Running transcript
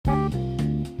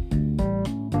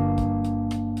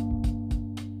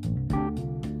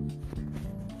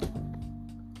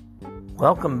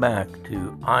Welcome back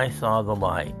to I Saw the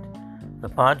Light, the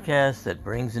podcast that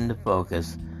brings into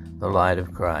focus the light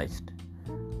of Christ.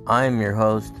 I am your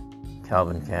host,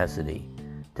 Calvin Cassidy.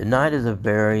 Tonight is a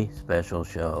very special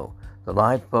show. The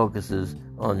light focuses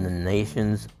on the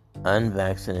nation's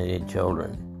unvaccinated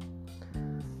children.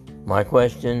 My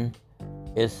question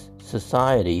is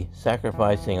society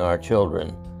sacrificing our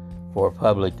children for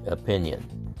public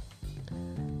opinion?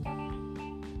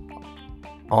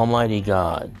 Almighty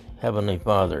God, Heavenly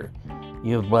Father,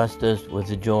 you have blessed us with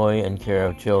the joy and care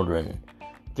of children.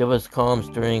 Give us calm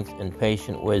strength and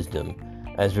patient wisdom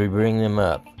as we bring them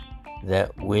up,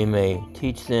 that we may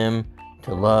teach them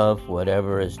to love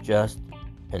whatever is just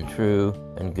and true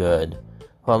and good,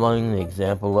 following the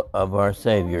example of our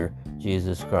Savior,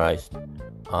 Jesus Christ.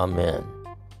 Amen.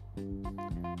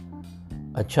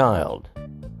 A child,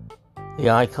 the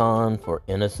icon for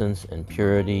innocence and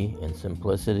purity and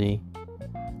simplicity,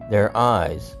 their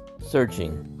eyes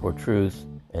searching for truth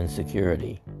and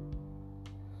security.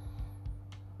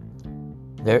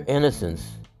 Their innocence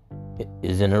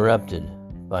is interrupted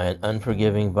by an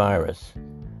unforgiving virus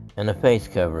and a face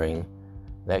covering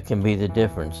that can be the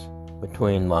difference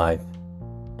between life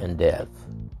and death.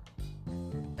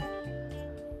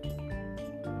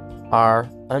 Our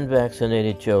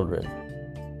unvaccinated children,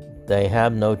 they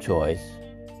have no choice.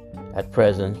 At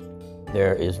present,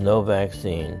 there is no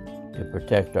vaccine to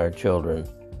protect our children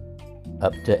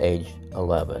up to age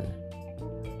 11.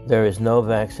 There is no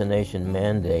vaccination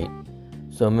mandate,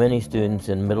 so many students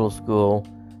in middle school,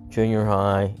 junior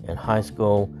high, and high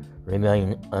school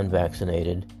remain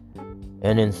unvaccinated,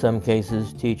 and in some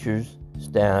cases, teachers,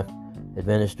 staff,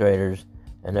 administrators,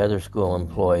 and other school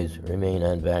employees remain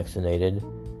unvaccinated,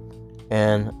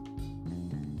 and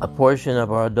a portion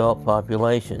of our adult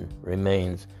population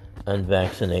remains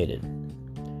unvaccinated.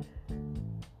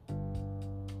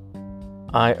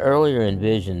 I earlier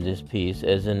envisioned this piece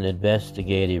as an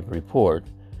investigative report,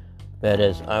 but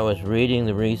as I was reading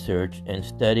the research and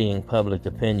studying public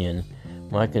opinion,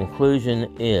 my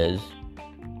conclusion is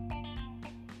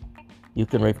you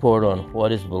can report on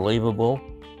what is believable,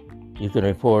 you can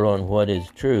report on what is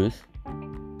truth,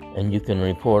 and you can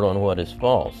report on what is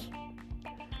false.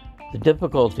 The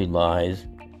difficulty lies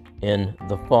in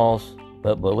the false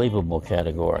but believable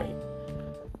category.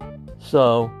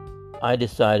 So, I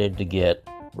decided to get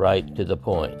right to the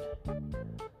point.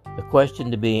 The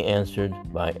question to be answered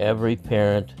by every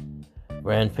parent,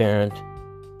 grandparent,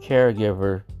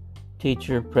 caregiver,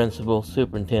 teacher, principal,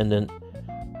 superintendent,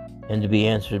 and to be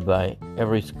answered by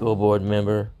every school board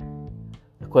member.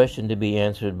 The question to be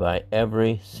answered by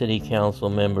every city council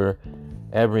member,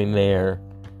 every mayor,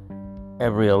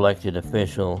 every elected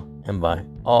official, and by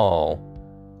all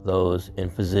those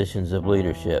in positions of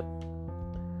leadership.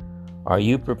 Are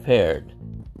you prepared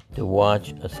to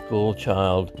watch a school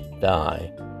child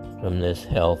die from this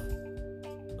health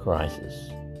crisis?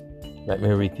 Let me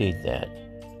repeat that.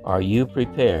 Are you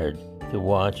prepared to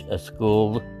watch a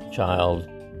school child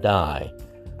die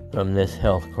from this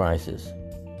health crisis?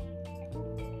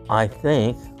 I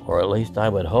think, or at least I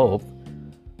would hope,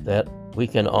 that we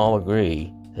can all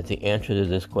agree that the answer to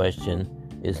this question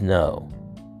is no.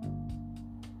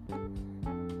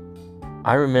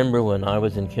 I remember when I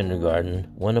was in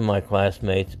kindergarten, one of my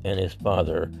classmates and his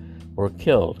father were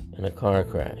killed in a car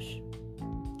crash.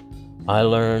 I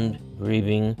learned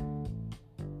grieving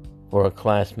for a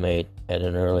classmate at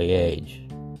an early age.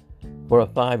 For a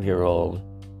 5-year-old,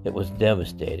 it was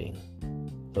devastating,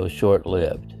 though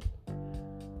short-lived.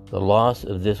 The loss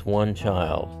of this one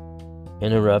child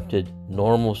interrupted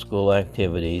normal school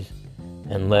activities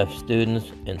and left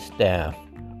students and staff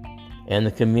and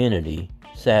the community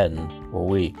saddened for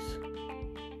weeks.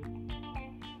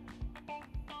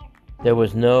 There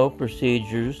was no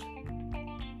procedures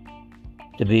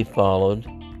to be followed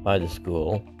by the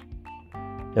school.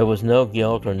 There was no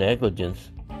guilt or negligence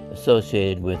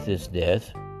associated with this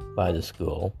death by the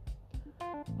school.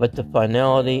 But the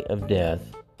finality of death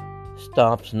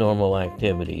stops normal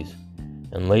activities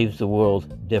and leaves the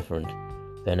world different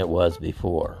than it was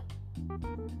before.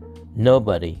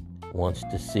 Nobody wants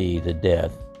to see the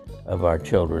death of our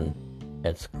children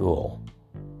at school.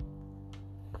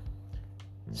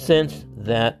 Since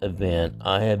that event,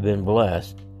 I have been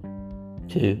blessed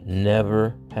to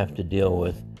never have to deal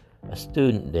with a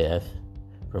student death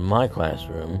from my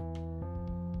classroom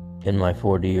in my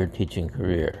 40-year teaching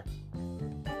career.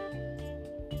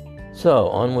 So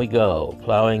on we go,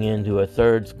 plowing into a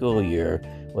third school year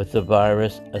with the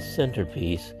virus a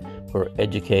centerpiece for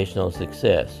educational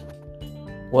success.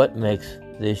 What makes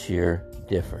this year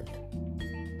different?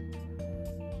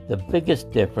 The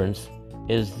biggest difference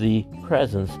is the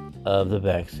presence of the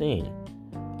vaccine.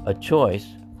 a choice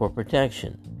for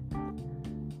protection.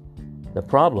 The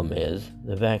problem is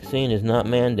the vaccine is not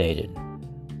mandated.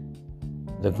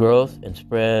 The growth and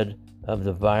spread of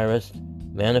the virus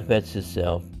manifests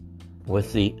itself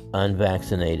with the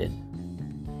unvaccinated.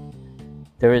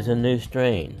 There is a new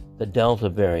strain, the Delta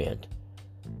variant,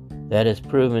 that is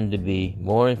proven to be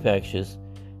more infectious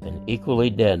and equally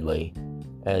deadly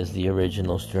as the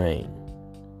original strain.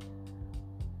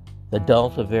 The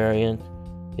Delta variant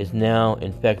is now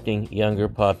infecting younger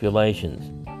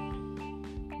populations.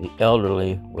 The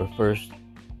elderly were first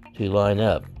to line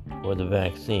up for the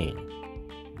vaccine.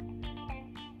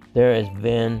 There has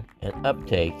been an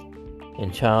uptake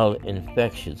in child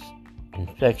infections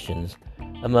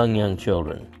among young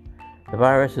children. The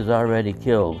virus has already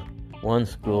killed one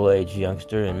school-age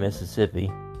youngster in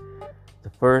Mississippi. The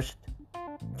first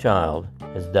child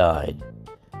has died.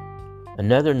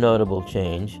 Another notable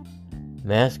change,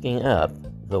 masking up,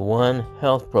 the one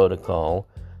health protocol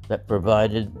that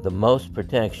provided the most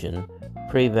protection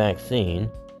pre-vaccine,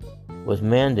 was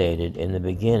mandated in the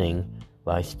beginning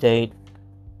by state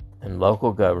and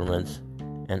local governments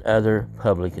and other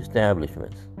public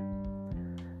establishments.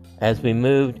 As we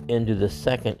moved into the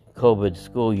second COVID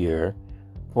school year,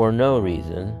 for no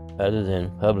reason other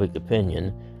than public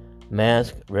opinion,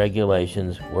 mask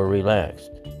regulations were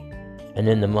relaxed. And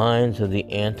in the minds of the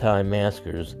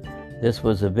anti-maskers, this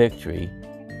was a victory,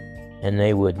 and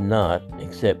they would not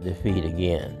accept defeat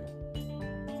again.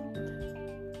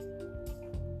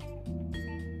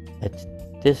 At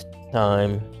this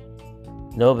time,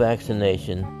 no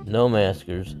vaccination, no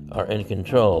maskers are in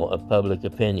control of public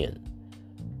opinion.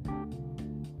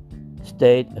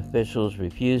 State officials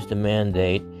refuse to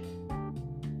mandate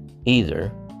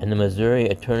either, and the Missouri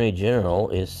Attorney General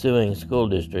is suing school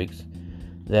districts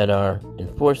that are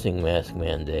enforcing mask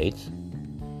mandates,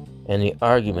 and the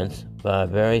arguments by a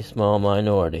very small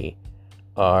minority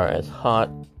are as hot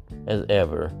as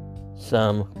ever,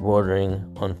 some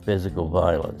bordering on physical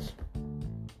violence.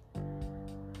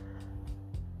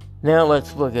 Now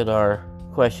let's look at our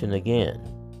question again.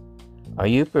 Are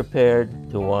you prepared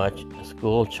to watch a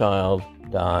school child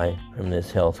die from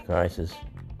this health crisis?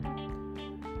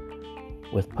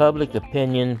 With public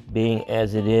opinion being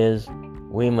as it is,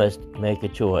 we must make a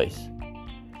choice.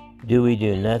 Do we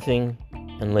do nothing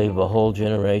and leave a whole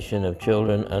generation of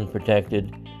children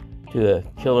unprotected to a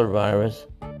killer virus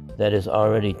that has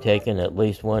already taken at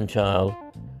least one child,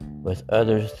 with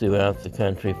others throughout the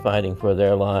country fighting for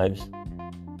their lives?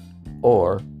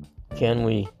 Or can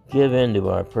we give in to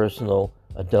our personal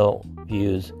adult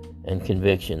views and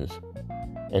convictions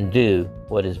and do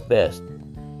what is best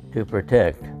to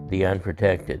protect the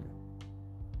unprotected?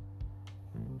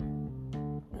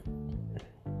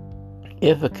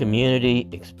 If a community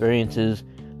experiences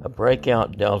a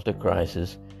breakout Delta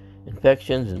crisis,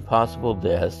 infections and possible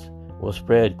deaths will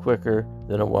spread quicker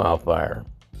than a wildfire.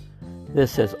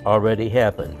 This has already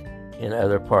happened in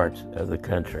other parts of the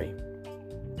country.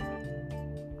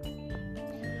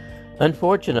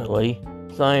 Unfortunately,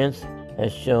 science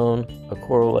has shown a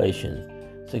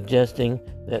correlation, suggesting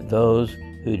that those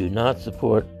who do not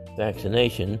support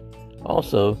vaccination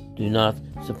also do not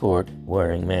support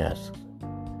wearing masks.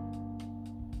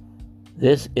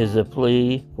 This is a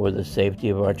plea for the safety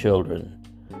of our children.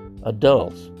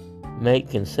 Adults make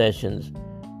concessions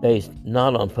based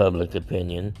not on public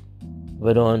opinion,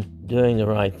 but on doing the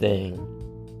right thing.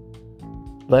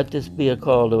 Let this be a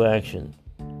call to action.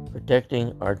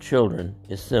 Protecting our children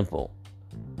is simple.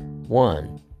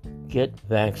 1. Get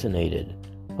vaccinated.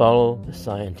 Follow the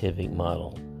scientific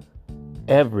model.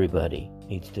 Everybody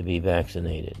needs to be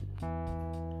vaccinated.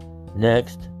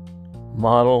 Next,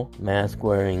 model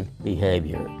mask-wearing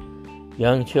behavior.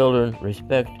 Young children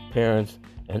respect parents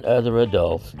and other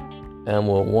adults and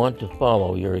will want to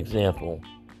follow your example.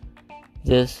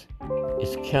 This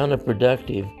is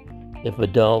counterproductive if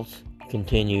adults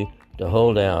continue to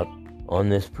hold out on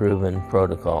this proven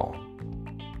protocol.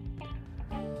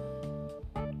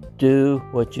 Do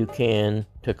what you can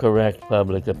to correct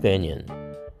public opinion.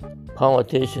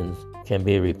 Politicians can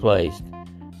be replaced,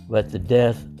 but the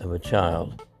death of a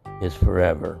child is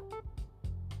forever.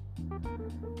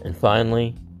 And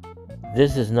finally,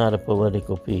 this is not a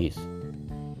political piece.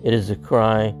 It is a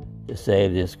cry to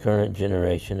save this current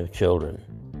generation of children.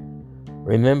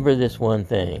 Remember this one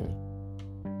thing.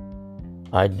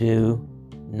 I do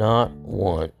not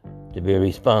want to be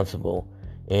responsible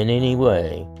in any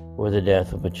way for the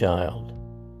death of a child.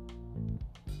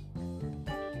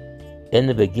 In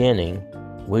the beginning,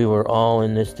 we were all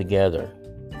in this together.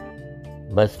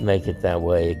 Let's make it that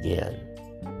way again.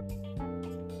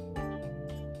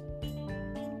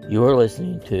 You are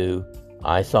listening to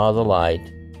I Saw the Light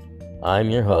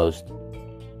I'm your host,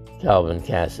 Calvin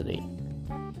Cassidy.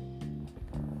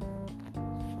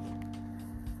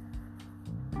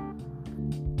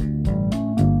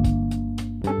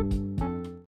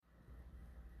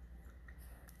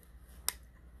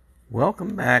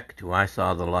 Welcome back to I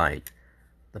Saw the Light,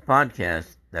 the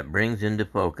podcast that brings into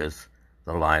focus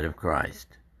the light of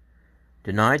Christ.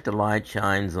 Tonight the light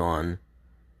shines on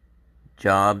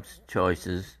jobs,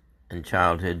 choices, and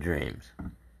childhood dreams.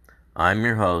 I'm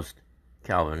your host,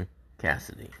 Calvin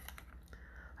Cassidy.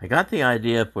 I got the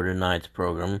idea for tonight's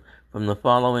program from the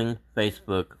following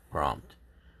Facebook prompt.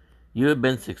 You have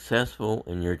been successful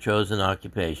in your chosen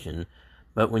occupation,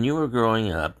 but when you were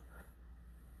growing up,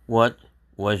 what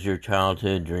was your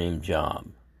childhood dream job?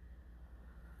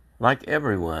 Like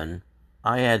everyone,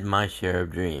 I had my share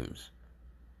of dreams.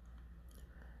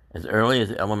 As early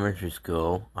as elementary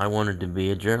school, I wanted to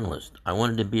be a journalist. I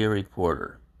wanted to be a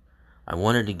reporter. I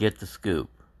wanted to get the scoop.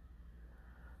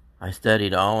 I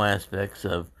studied all aspects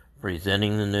of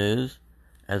presenting the news,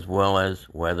 as well as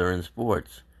weather and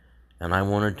sports, and I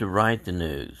wanted to write the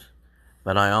news,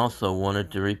 but I also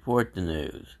wanted to report the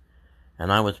news.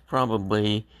 And I was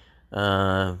probably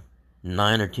 9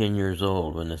 or 10 years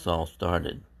old when this all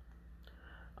started.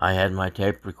 I had my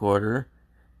tape recorder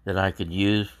that I could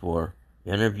use for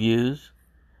interviews,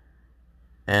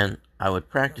 and I would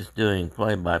practice doing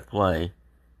play-by-play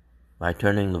by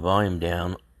turning the volume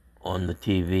down on the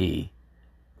TV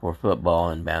for football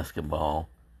and basketball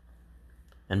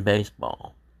and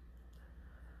baseball.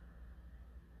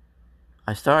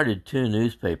 I started 2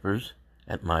 newspapers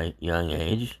at my young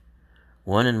age,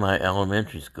 one in my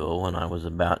elementary school when I was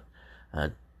about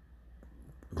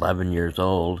 11 years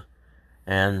old,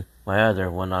 and my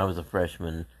other when I was a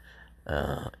freshman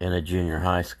in a junior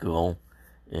high school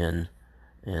in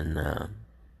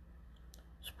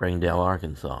Springdale,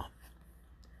 Arkansas.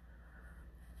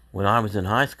 When I was in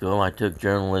high school, I took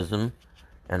journalism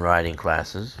and writing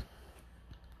classes.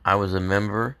 I was a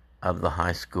member of the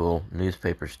high school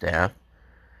newspaper staff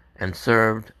and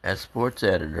served as sports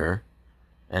editor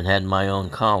and had my own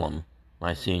column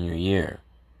my senior year.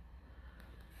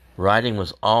 Writing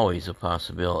was always a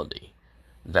possibility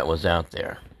that was out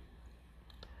there.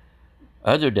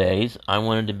 Other days, I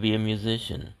wanted to be a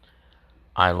musician.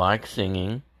 I liked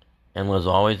singing and was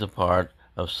always a part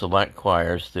of select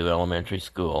choirs through elementary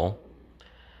school.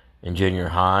 In junior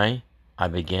high, I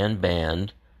began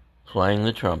band, playing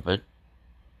the trumpet,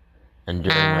 and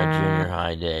during my junior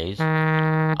high days,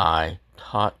 I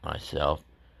taught myself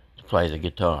to play the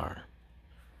guitar.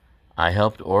 I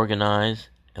helped organize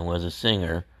and was a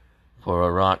singer for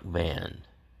a rock band.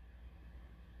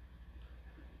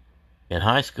 In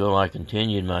high school, I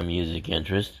continued my music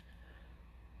interest,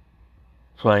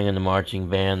 playing in the marching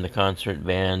band, the concert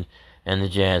band, and the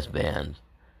jazz band.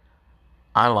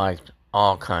 I liked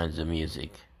all kinds of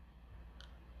music.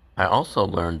 I also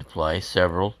learned to play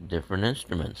several different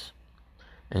instruments,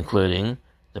 including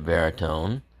the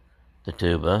baritone, the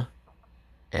tuba,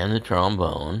 and the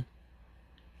trombone,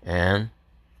 and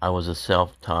I was a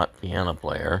self-taught piano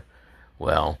player.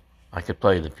 Well, I could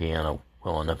play the piano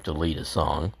well enough to lead a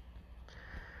song.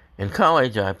 In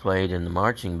college, I played in the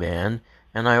marching band,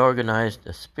 and I organized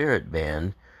a spirit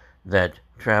band that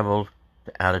traveled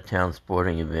to out-of-town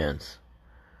sporting events.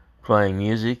 Playing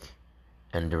music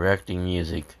and directing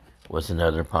music was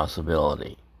another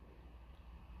possibility.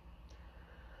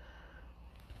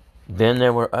 Then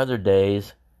there were other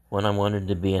days when I wanted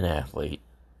to be an athlete.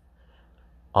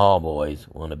 All boys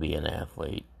want to be an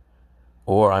athlete,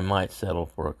 or I might settle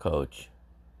for a coach.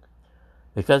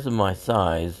 Because of my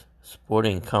size,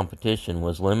 sporting competition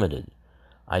was limited.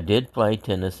 I did play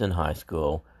tennis in high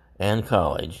school and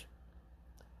college.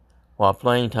 While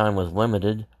playing time was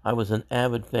limited, I was an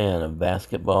avid fan of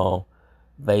basketball,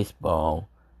 baseball,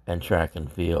 and track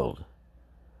and field.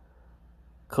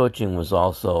 Coaching was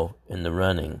also in the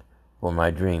running for my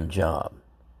dream job.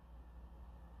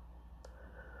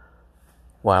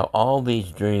 While all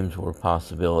these dreams were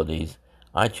possibilities,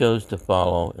 I chose to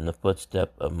follow in the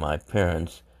footsteps of my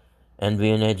parents and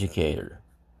be an educator.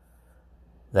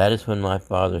 That is when my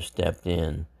father stepped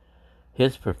in.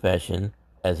 His profession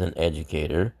as an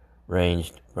educator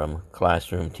ranged from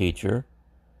classroom teacher,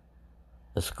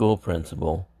 a school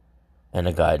principal, and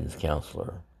a guidance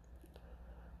counselor.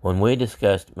 When we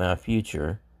discussed my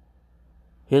future,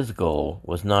 his goal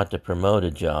was not to promote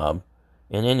a job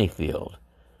in any field.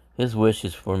 His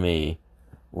wishes for me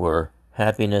were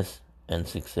happiness and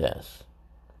success.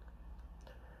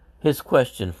 His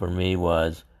question for me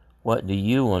was, what do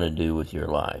you want to do with your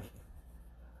life?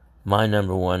 My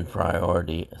number one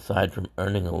priority, aside from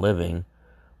earning a living,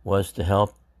 was to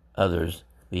help others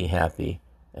be happy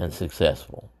and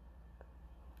successful.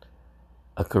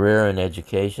 A career in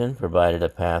education provided a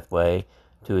pathway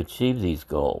to achieve these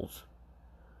goals.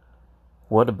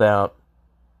 What about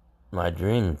my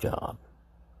dream job?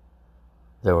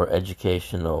 There were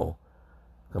educational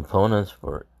components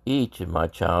for each of my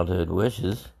childhood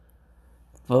wishes,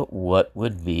 but what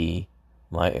would be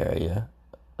my area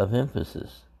of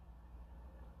emphasis?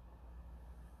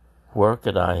 Where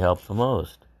could I help the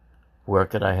most? Where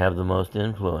could I have the most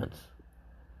influence?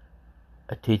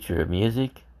 A teacher of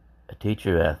music, a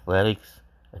teacher of athletics,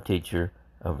 a teacher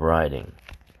of writing.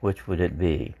 Which would it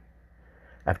be?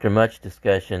 After much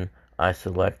discussion, I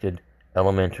selected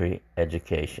elementary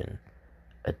education,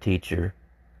 a teacher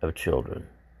of children.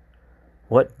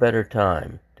 What better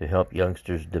time to help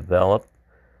youngsters develop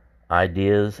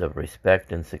ideas of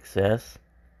respect and success?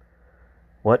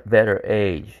 What better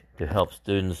age to help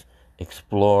students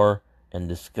explore and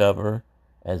discover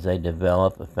as they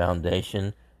develop a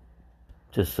foundation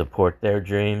to support their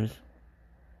dreams?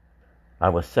 I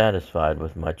was satisfied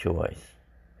with my choice.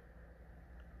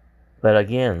 But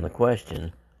again, the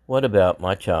question, what about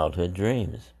my childhood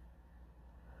dreams?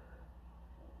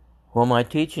 While my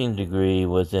teaching degree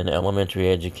was in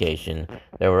elementary education,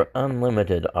 there were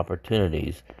unlimited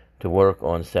opportunities to work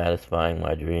on satisfying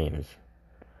my dreams.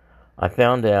 I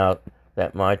found out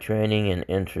that with my training and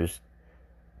interest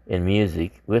in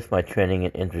music, I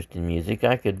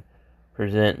could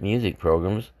present music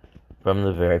programs from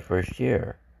the very first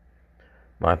year.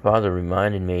 My father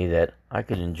reminded me that I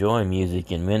could enjoy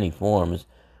music in many forms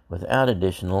without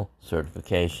additional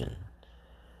certification.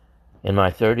 In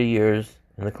my 30 years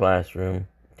in the classroom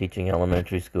teaching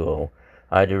elementary school,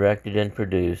 I directed and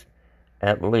produced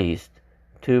at least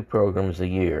 2 programs a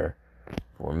year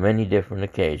for many different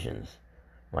occasions.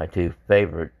 My 2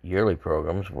 favorite yearly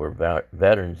programs were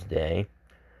Veterans Day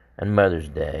and Mother's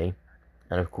Day,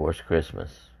 and of course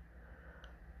Christmas.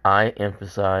 I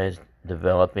emphasized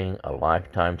developing a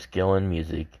lifetime skill in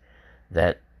music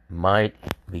that might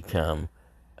become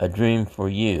a dream for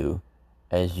you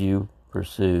as you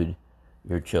pursued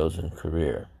your chosen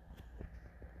career.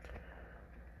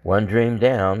 One dream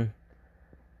down.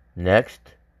 Next,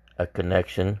 a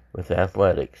connection with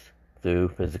athletics through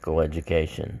physical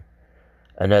education.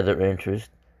 Another interest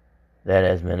that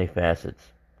has many facets,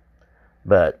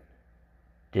 but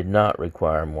did not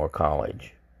require more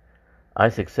college. I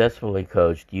successfully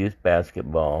coached youth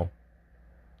basketball,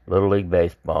 Little League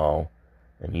baseball,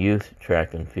 and youth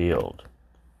track and field.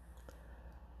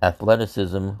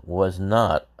 Athleticism was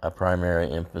not a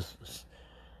primary emphasis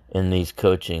in these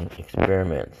coaching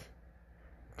experiments.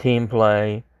 Team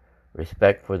play,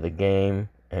 respect for the game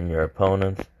and your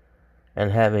opponents,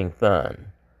 and having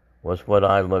fun was what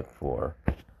I looked for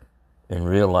in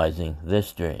realizing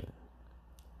this dream.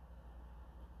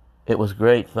 It was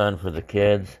great fun for the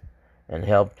kids and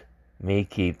helped me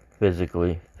keep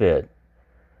physically fit.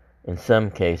 In some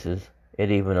cases,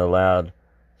 it even allowed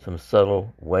some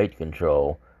subtle weight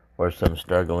control for some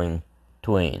struggling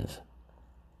tweens.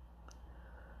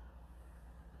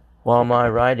 While my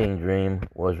writing dream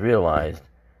was realized,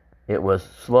 it was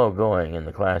slow going in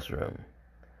the classroom.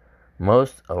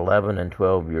 Most 11 and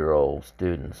 12-year-old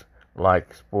students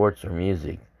like sports or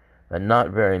music, but not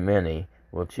very many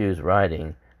will choose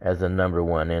writing as the number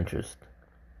one interest.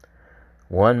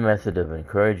 One method of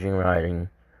encouraging writing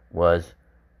was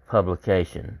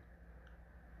publication.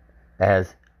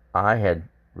 As I had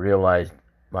realized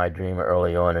my dream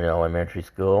early on in elementary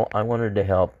school, I wanted to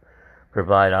help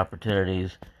provide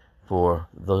opportunities for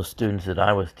those students that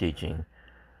I was teaching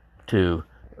to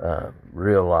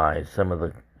realize some of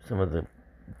the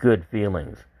good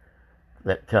feelings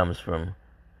that comes from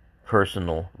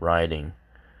personal writing.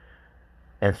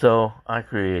 And so I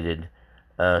created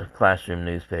a classroom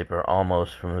newspaper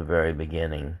almost from the very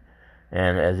beginning.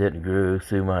 And as it grew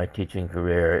through my teaching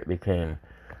career, it became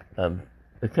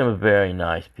a very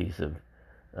nice piece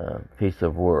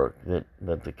of work that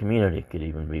the community could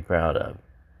even be proud of.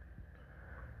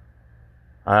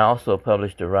 I also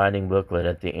published a writing booklet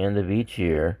at the end of each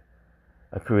year,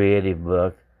 a creative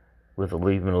book with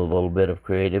even a little bit of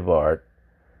creative art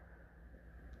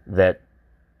that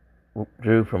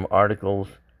drew from articles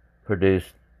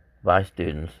produced by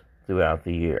students throughout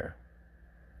the year.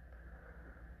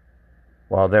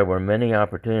 While there were many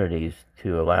opportunities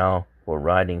to allow for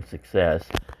writing success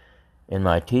in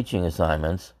my teaching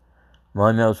assignments,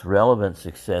 my most relevant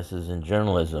successes in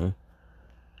journalism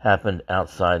happened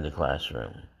outside the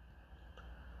classroom.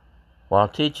 While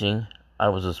teaching, I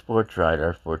was a sports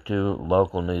writer for 2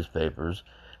 local newspapers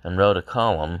and wrote a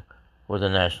column for the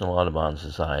National Audubon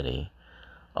Society.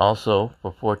 Also,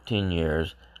 for 14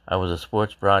 years, I was a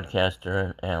sports broadcaster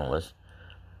and analyst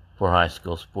for high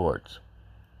school sports.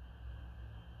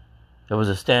 It was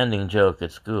a standing joke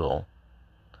at school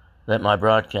that my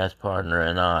broadcast partner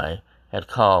and I had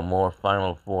called more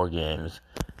Final Four games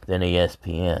than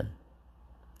ESPN.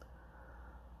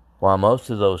 While most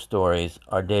of those stories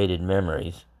are dated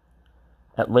memories,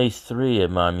 at least 3 of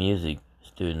my music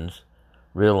students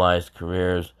realized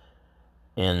careers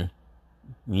in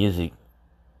music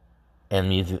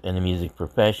and in the music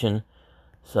profession.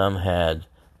 Some had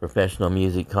professional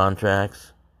music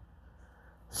contracts.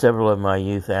 Several of my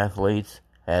youth athletes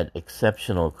had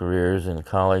exceptional careers in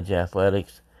college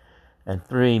athletics, and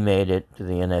 3 made it to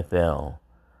the NFL.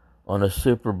 On a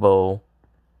Super Bowl,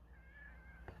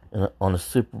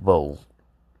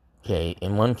 okay,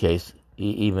 in one case, he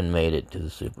even made it to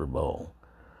the Super Bowl.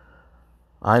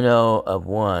 I know of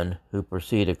one who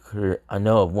pursued a career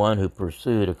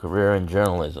in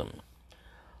journalism.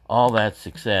 All that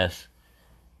success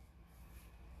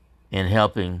in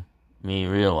helping me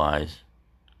realize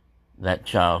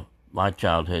my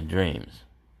childhood dreams.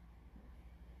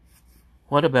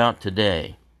 What about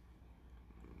today?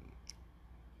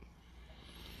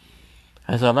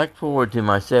 As I look forward to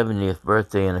my 70th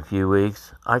birthday in a few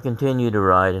weeks, I continue to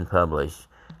write and publish.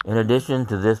 In addition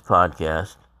to this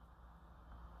podcast,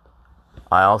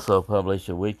 I also publish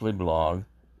a weekly blog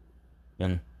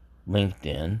in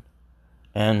LinkedIn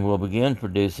and will begin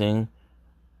producing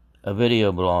a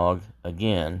video blog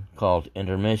again called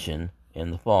Intermission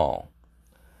in the fall.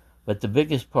 But the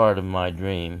biggest part of my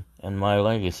dream and my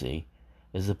legacy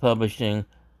is the publishing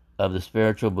of the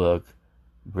spiritual book,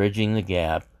 Bridging the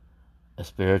Gap, A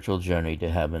Spiritual Journey to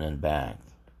Heaven and Back.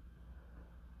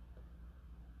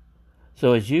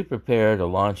 So as you prepare to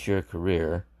launch your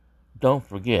career, don't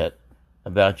forget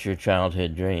about your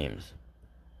childhood dreams.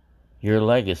 Your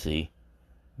legacy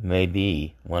may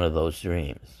be one of those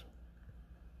dreams.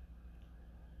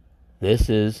 This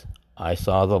is I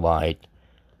Saw the Light.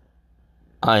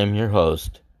 I am your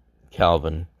host,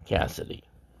 Calvin Cassidy.